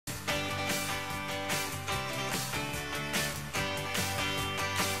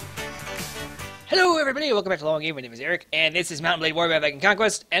Hello everybody, welcome back to Long Game. My name is Eric, and this is Mountain Blade Warband Viking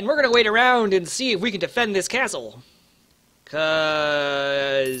Conquest, and we're gonna wait around and see if we can defend this castle.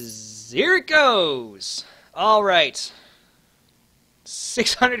 'Cause here it goes! Alright.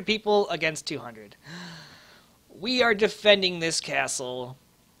 600 people against 200. We are defending this castle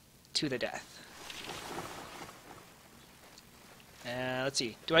to the death. Let's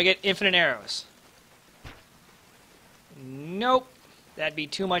see. Do I get infinite arrows? Nope. That'd be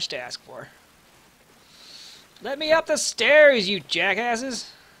too much to ask for. Let me up the stairs, you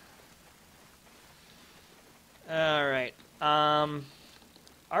jackasses! Alright.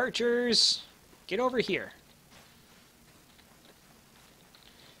 Archers, get over here.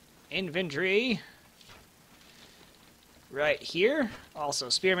 Infantry. Right here. Also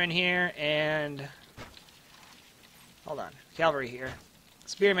spearmen here, and... hold on. Cavalry here.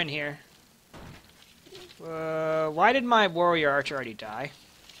 Spearmen here. Why did my warrior archer already die?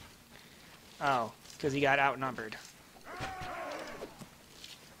 Oh, because he got outnumbered.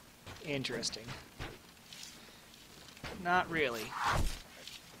 Interesting. Not really.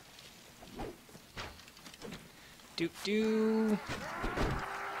 Doop-doo.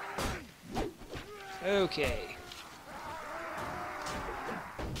 Okay.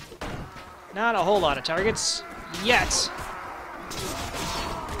 Not a whole lot of targets yet.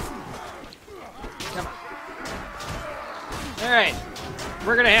 Come on. Alright.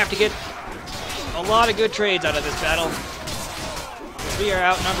 We're gonna have to get a lot of good trades out of this battle. We are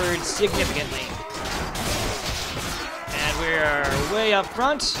outnumbered significantly. And we are way up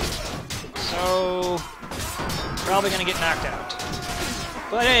front, so probably gonna get knocked out.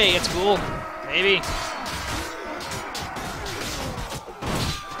 But hey, it's cool. Maybe.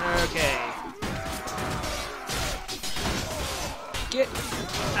 Okay. Get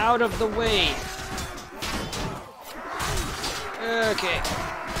out of the way. Okay.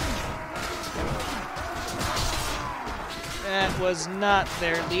 That was not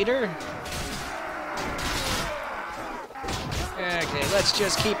their leader. Okay, let's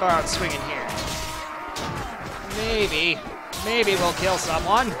just keep on swinging here. Maybe we'll kill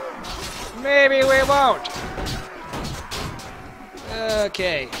someone. Maybe we won't.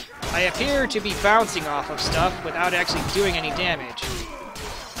 Okay. I appear to be bouncing off of stuff without actually doing any damage.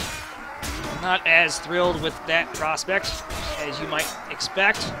 Not as thrilled with that prospect as you might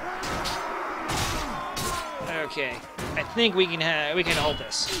expect. Okay. I think we can hold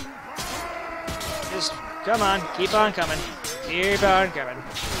this. Just come on, keep on coming. Keep on coming.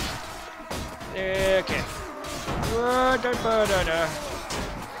 Okay.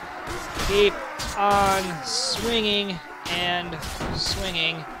 Keep on swinging and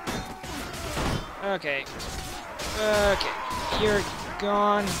swinging. Okay. Okay. You're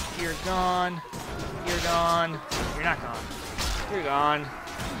gone. You're gone. You're gone. You're not gone. You're gone.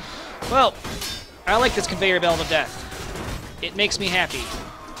 Well, I like this conveyor belt of death. It makes me happy.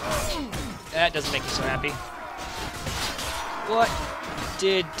 That doesn't make me so happy. What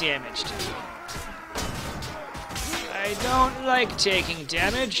did damage do? I don't like taking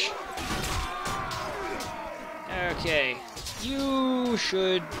damage. Okay. You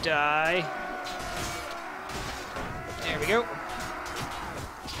should die. There we go.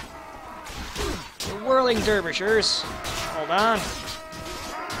 The whirling dervishers. Hold on.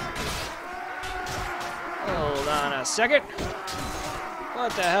 Hold on a second.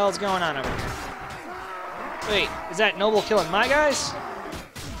 What the hell's going on over here? Wait, is that noble killing my guys?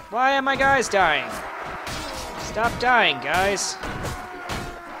 Why are my guys dying? Stop dying, guys.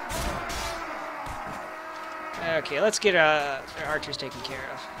 Okay, let's get our archers taken care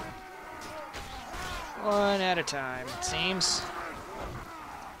of. One at a time, it seems.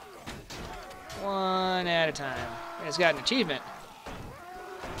 One at a time. It's got an achievement.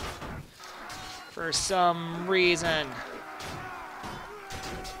 For some reason.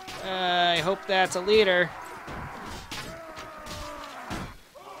 I hope that's a leader.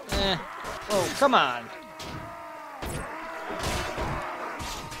 Oh, come on.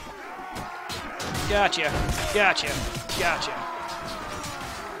 Gotcha. Gotcha. Gotcha.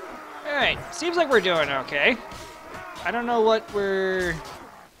 Alright, seems like we're doing okay. I don't know what we're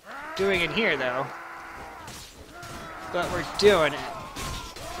doing in here, though. But we're doing it.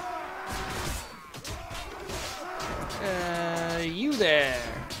 You there.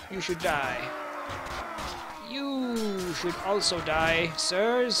 You should die. You should also die,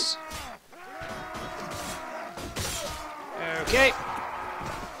 sirs. Okay.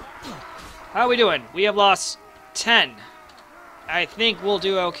 How are we doing? We have lost 10. I think we'll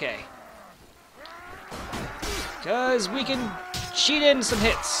do okay. Because we can cheat in some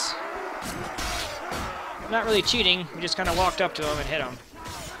hits. Not really cheating, we just kind of walked up to him and hit him.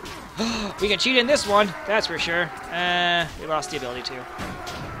 We can cheat in this one, that's for sure. We lost the ability to.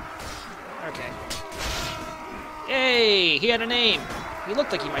 Okay. Hey, he had a name. He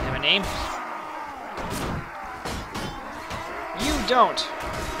looked like he might have a name. You don't.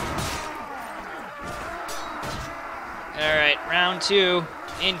 Alright, round 2,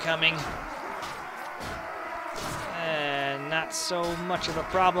 incoming. Not so much of a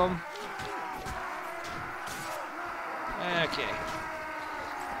problem. Okay.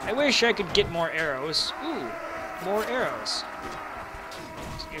 I wish I could get more arrows. Ooh, more arrows.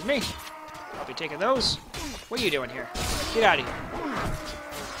 Excuse me. I'll be taking those. What are you doing here? Get out of here.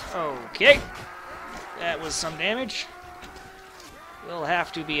 Okay. That was some damage. We'll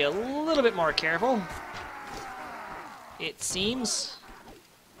have to be a little bit more careful. It seems.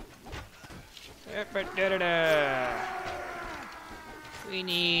 We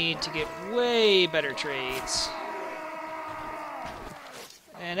need to get way better trades.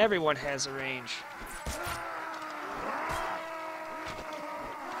 And everyone has a range.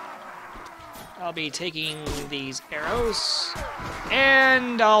 I'll be taking these arrows.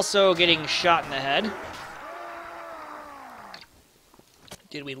 And also getting shot in the head.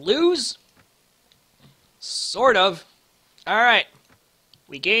 Did we lose? Sort of. Alright.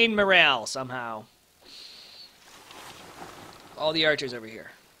 We gained morale somehow. All the archers over here.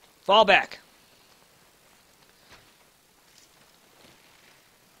 Fall back.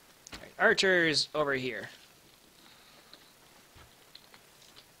 Right, archers over here.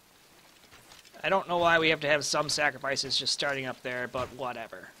 I don't know why we have to have some sacrifices just starting up there, but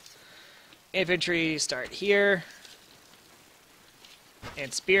whatever. Infantry start here.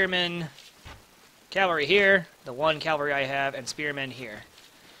 And spearmen. Cavalry here. The one cavalry I have, and spearmen here.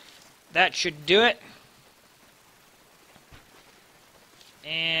 That should do it.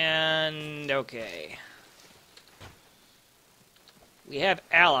 And okay. We have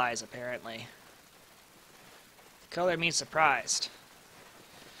allies, apparently. Color means surprised.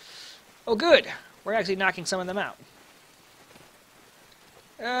 Oh, good. We're actually knocking some of them out.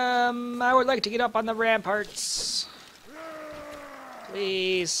 I would like to get up on the ramparts.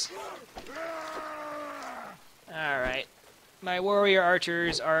 Please. Alright. My warrior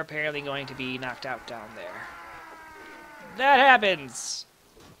archers are apparently going to be knocked out down there. That happens!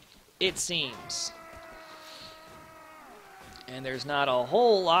 It seems. And there's not a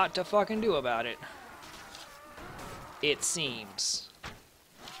whole lot to fucking do about it. It seems.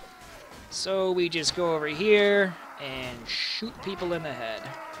 So we just go over here and shoot people in the head.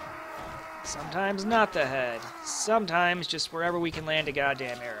 Sometimes not the head. Sometimes just wherever we can land a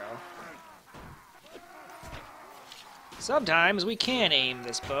goddamn arrow. Sometimes we can aim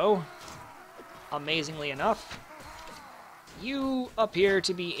this bow. Amazingly enough. You appear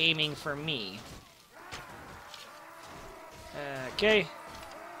to be aiming for me. Okay.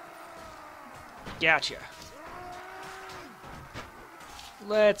 Gotcha.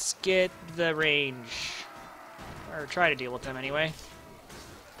 Let's get the range. Or try to deal with them anyway.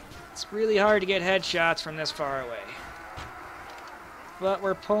 It's really hard to get headshots from this far away. But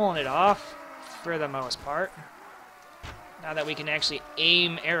we're pulling it off, for the most part. Now that we can actually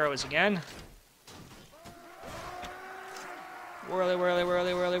aim arrows again. Whirly, whirly,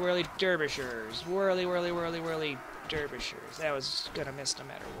 whirly, whirly, whirly, derbyshires. Whirly, whirly, whirly, whirly, derbyshires. That was gonna miss no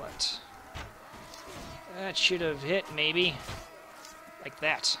matter what. That should have hit, maybe. Like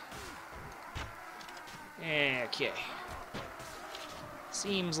that. Okay.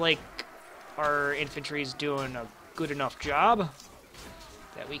 Seems like our infantry's doing a good enough job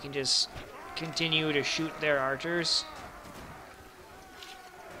that we can just continue to shoot their archers.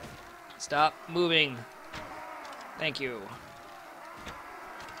 Stop moving. Thank you.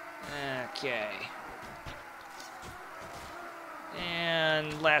 Okay.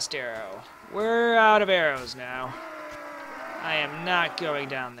 And last arrow. We're out of arrows now. I am not going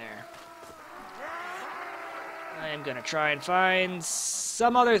down there. I am going to try and find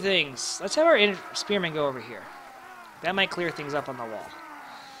some other things. Let's have our spearmen go over here. That might clear things up on the wall.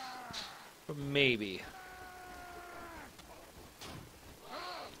 Maybe.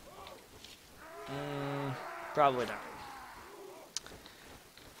 Probably not.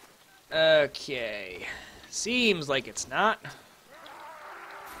 Okay. Seems like it's not.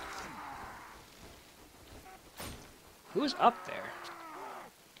 Who's up there?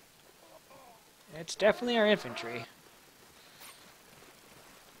 It's definitely our infantry.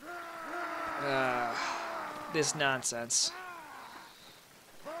 This nonsense.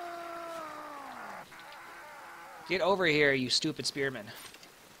 Get over here, you stupid spearmen.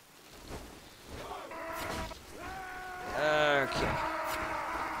 Okay.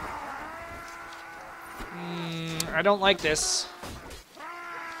 I don't like this.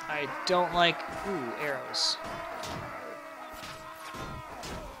 I I don't like... Ooh, arrows.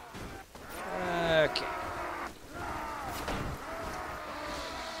 Okay.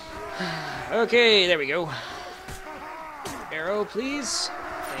 Okay, there we go. Arrow, please.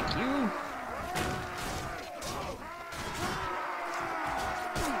 Thank you.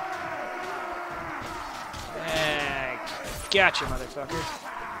 Gotcha, motherfucker.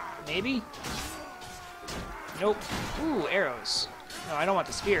 Maybe? Nope. Ooh, arrows. No, I don't want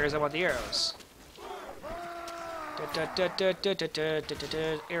the spears, I want the arrows.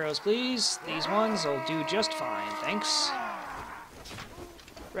 Arrows, please. These ones will do just fine, thanks.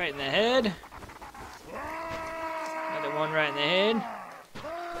 Right in the head. Another one right in the head.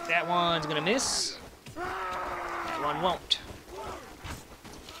 That one's gonna miss. That one won't.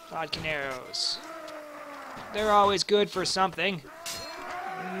 Vodka arrows. They're always good for something.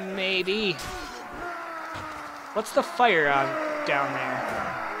 Maybe. What's the fire on down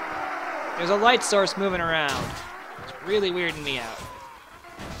there? There's a light source moving around. It's really weirding me out.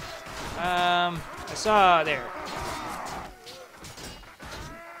 I saw there.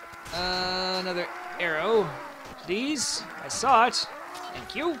 Another arrow. Please. I saw it.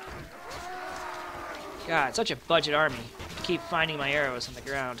 Thank you. God, such a budget army. I have to keep finding my arrows on the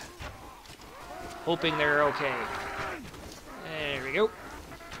ground. Hoping they're okay. There we go.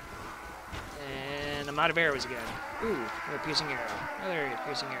 And I'm out of arrows again. Ooh, another piercing arrow. Another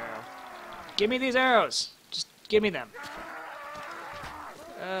piercing arrow. Give me these arrows. Just give me them.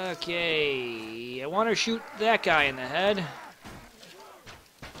 Okay. I want to shoot that guy in the head.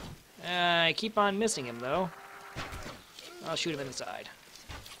 I keep on missing him, though. I'll shoot him in the side.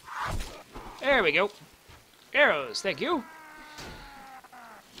 There we go. Arrows, thank you.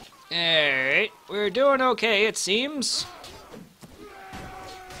 Alright, we're doing okay, it seems.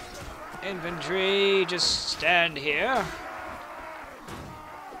 Infantry, just stand here.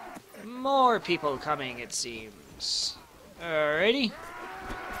 More people coming, it seems. Alrighty.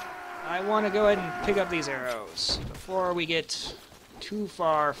 I want to go ahead and pick up these arrows before we get too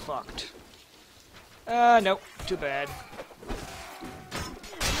far fucked. Nope, too bad.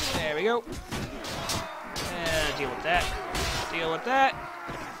 There we go. Deal with that. Deal with that.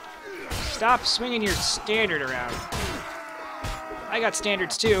 Stop swinging your standard around. I got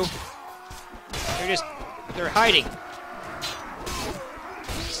standards too. They're hiding.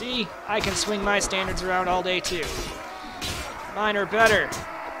 See? I can swing my standards around all day too. Mine are better.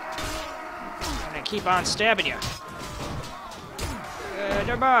 I'm gonna keep on stabbing you.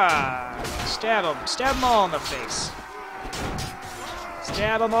 Stab them. Stab them all in the face.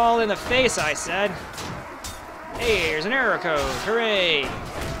 Stab them all in the face, I said. Hey, here's an arrow code. Hooray!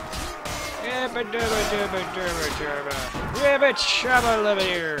 Ribbit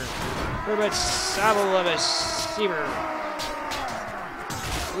shabba-libba-deer. Ribbit sabba-libba-seaver.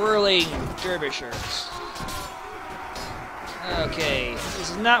 Whirling derbyshires. Okay, this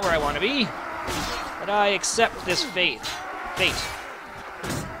is not where I want to be, but I accept this fate.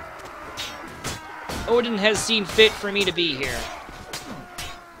 Odin has seen fit for me to be here.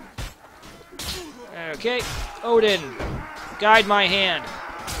 Okay, Odin, guide my hand.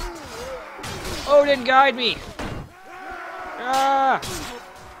 Odin, guide me! Ah!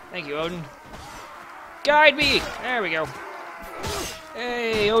 Thank you, Odin. Guide me! There we go.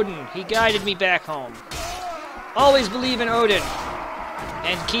 Hey, Odin, he guided me back home. Always believe in Odin.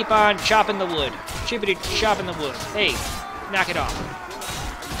 And keep on chopping the wood. Chopping the wood. Hey, knock it off.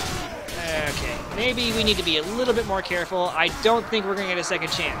 Okay, maybe we need to be a little bit more careful. I don't think we're going to get a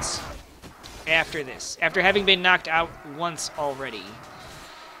second chance after this. After having been knocked out once already.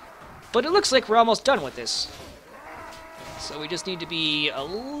 But it looks like we're almost done with this. So we just need to be a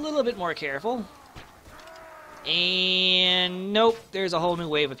little bit more careful. And nope, there's a whole new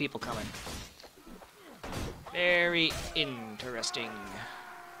wave of people coming. Very interesting.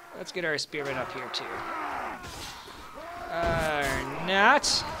 Let's get our spearmen up here too.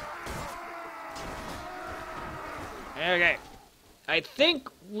 Not. Okay. I think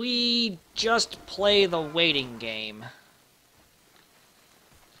we just play the waiting game.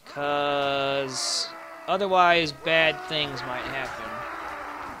 'Cause otherwise bad things might happen.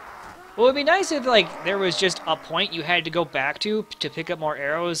 Well, it'd be nice if, like, there was just a point you had to go back to pick up more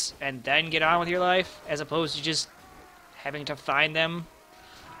arrows and then get on with your life, as opposed to just having to find them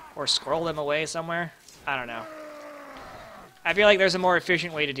or scroll them away somewhere. I don't know. I feel like there's a more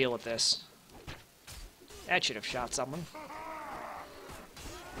efficient way to deal with this. That should have shot someone.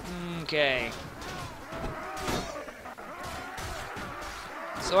 Okay.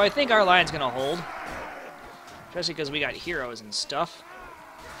 So I think our line's gonna hold. Especially because we got heroes and stuff.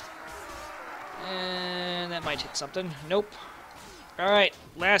 And that might hit something. Nope. Alright,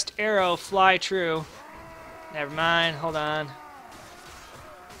 last arrow, fly true. Never mind, hold on.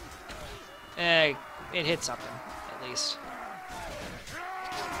 It hit something, at least.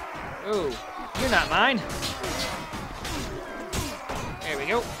 Ooh, you're not mine. There we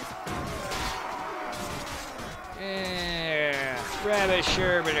go. Yeah, rabbit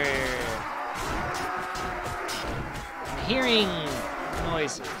sherbiter. I'm hearing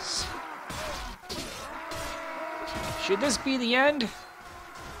noises. Should this be the end?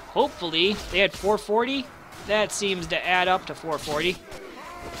 Hopefully. They had 440. That seems to add up to 440.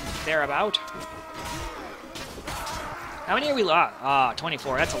 Thereabout. How many are we lost? Ah,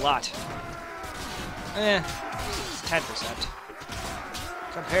 24. That's a lot. It's 10%.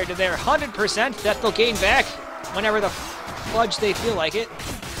 Compared to their 100% that they'll gain back whenever the fudge they feel like it.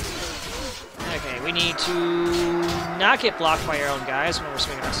 Okay, we need to not get blocked by our own guys when we're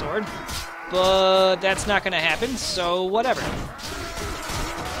swinging our sword. But that's not going to happen, so whatever.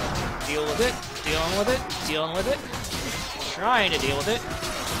 Deal with it, dealing with it, dealing with it. Trying to deal with it.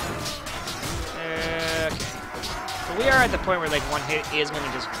 Okay. But we are at the point where like one hit is going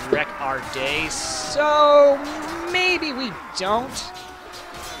to just wreck our day, so maybe we don't.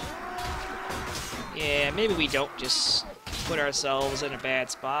 Yeah, maybe we don't just put ourselves in a bad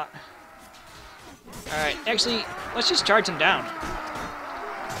spot. Alright, actually, let's just charge them down.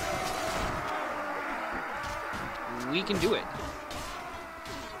 We can do it.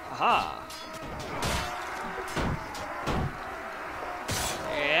 Aha.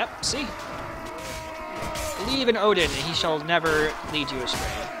 Yep, see? Believe in Odin, and he shall never lead you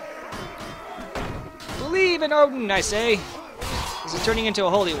astray. Believe in Odin, I say. This is turning into a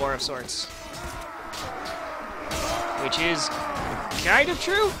holy war of sorts. Which is kind of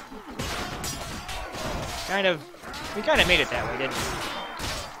true. We kind of made it that way, didn't we?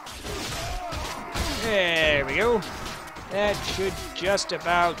 There we go. That should just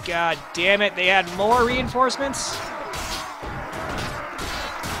about, god damn it, they had more reinforcements?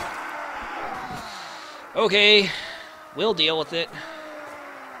 Okay, we'll deal with it.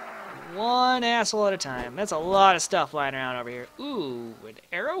 One asshole at a time. That's a lot of stuff lying around over here. Ooh, an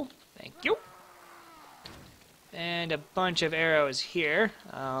arrow? Thank you. And a bunch of arrows here.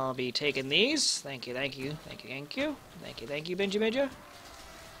 I'll be taking these. Thank you, thank you, thank you, thank you. Thank you, thank you, Benjamidja.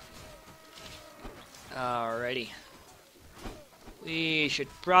 Alrighty. We should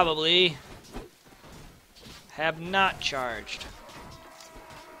probably have not charged,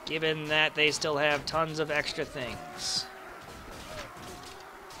 given that they still have tons of extra things.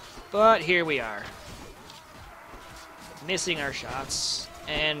 But here we are. Missing our shots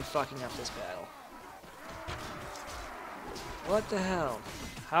and fucking up this battle. What the hell?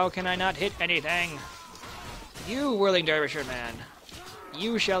 How can I not hit anything? You, whirling dervisher man,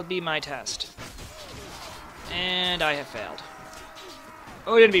 you shall be my test. And I have failed.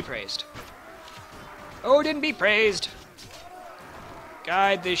 Odin be praised. Odin be praised.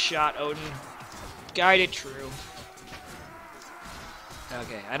 Guide this shot, Odin. Guide it true.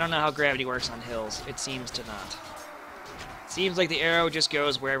 Okay, I don't know how gravity works on hills. It seems to not. It seems like the arrow just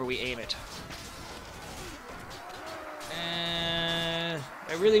goes wherever we aim it.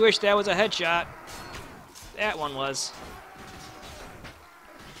 I really wish that was a headshot. That one was.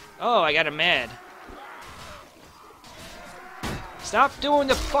 Oh, I got him mad. Stop doing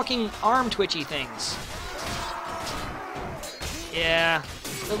the fucking arm twitchy things. Yeah,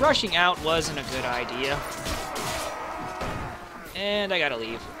 the rushing out wasn't a good idea. And I gotta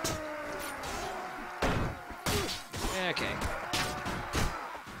leave. Okay.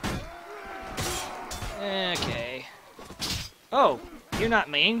 Okay. Oh, you're not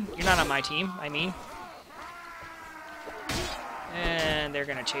main. You're not on my team, I mean. And they're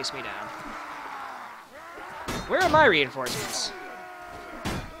gonna chase me down. Where are my reinforcements?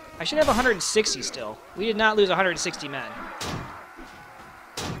 I should have 160 still. We did not lose 160 men.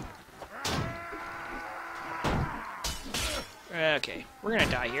 Okay, we're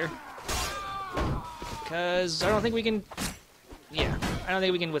gonna die here. Because I don't think we can... Yeah, I don't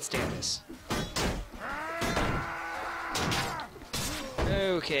think we can withstand this.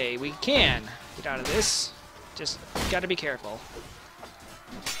 Okay, we can get out of this. Just gotta be careful.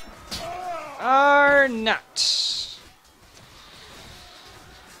 Or not.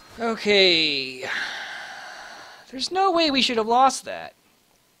 Okay. There's no way we should have lost that.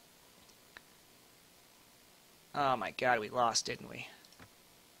 Oh my god, we lost, didn't we?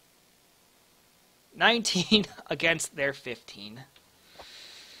 19 against their 15.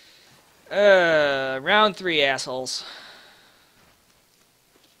 Round 3, assholes.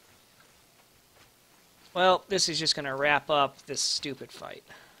 Well, this is just gonna wrap up this stupid fight.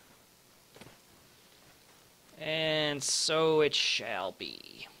 And so it shall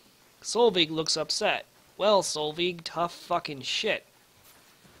be. Solveig looks upset. Well, Solveig, tough fucking shit.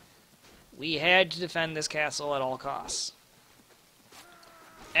 We had to defend this castle at all costs.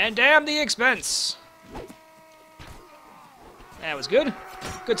 And damn the expense! That was good.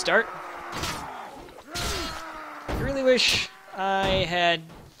 Good start. I really wish I had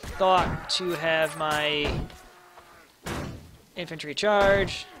thought to have my infantry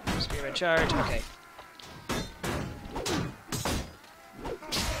charge. Spearman charge. Okay.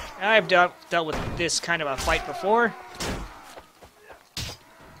 I've dealt with this kind of a fight before.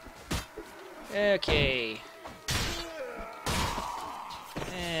 Okay.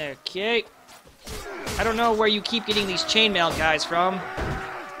 Okay. I don't know where you keep getting these chainmail guys from,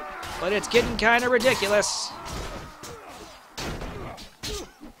 but it's getting kind of ridiculous.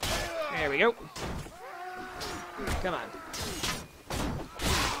 There we go. Come on.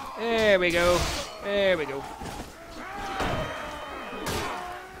 There we go. There we go.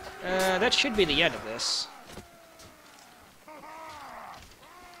 That should be the end of this.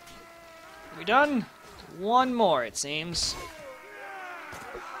 We done? One more, it seems.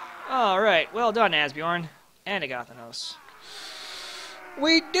 Alright, well done, Asbjorn. And Agathanos.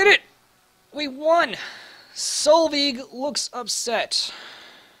 We did it! We won! Solveig looks upset.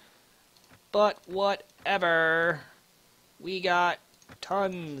 But whatever. We got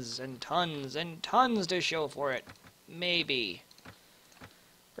tons and tons and tons to show for it. Maybe.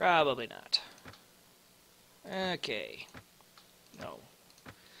 Probably not. Okay. No.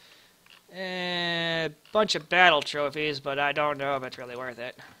 Bunch of battle trophies, but I don't know if it's really worth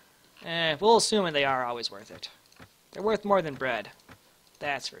it. We'll assume they are always worth it. They're worth more than bread.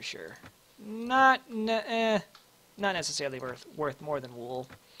 That's for sure. Not necessarily worth more than wool.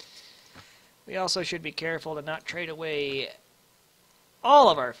 We also should be careful to not trade away all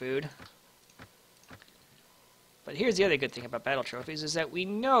of our food. But here's the other good thing about battle trophies, is that we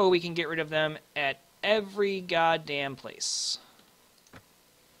know we can get rid of them at every goddamn place.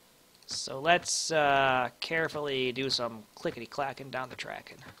 So let's carefully do some clickety-clacking down the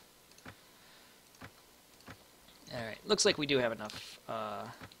track. Alright, looks like we do have enough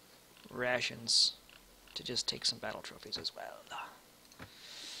rations to just take some battle trophies as well.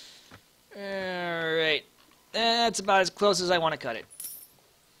 Alright, that's about as close as I want to cut it.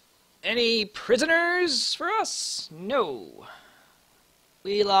 Any prisoners for us? No.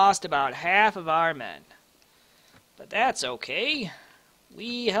 We lost about half of our men. But that's okay.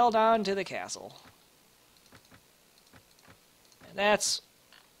 We held on to the castle. And that's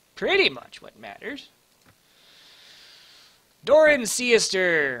pretty much what matters. Doran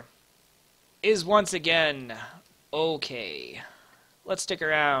Seaster is once again okay. Let's stick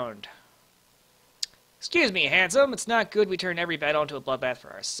around. Excuse me, handsome. It's not good we turn every battle into a bloodbath for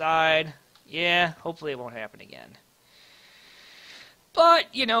our side. Yeah, hopefully it won't happen again.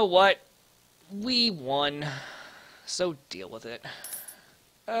 But, you know what? We won. So deal with it.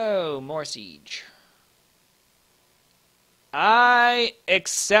 Oh, more siege. I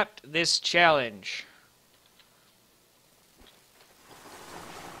accept this challenge.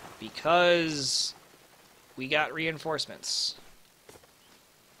 Because we got reinforcements.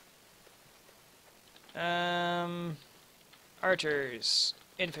 Archers,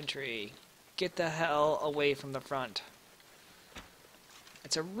 infantry, get the hell away from the front.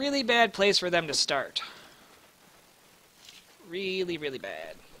 It's a really bad place for them to start. Really, really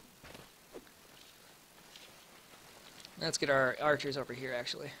bad. Let's get our archers over here,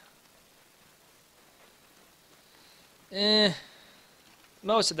 actually.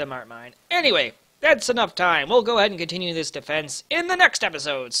 Most of them aren't mine. Anyway, that's enough time. We'll go ahead and continue this defense in the next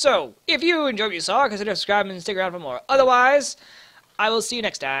episode. So, if you enjoyed what you saw, consider subscribing and stick around for more. Otherwise, I will see you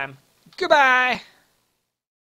next time. Goodbye!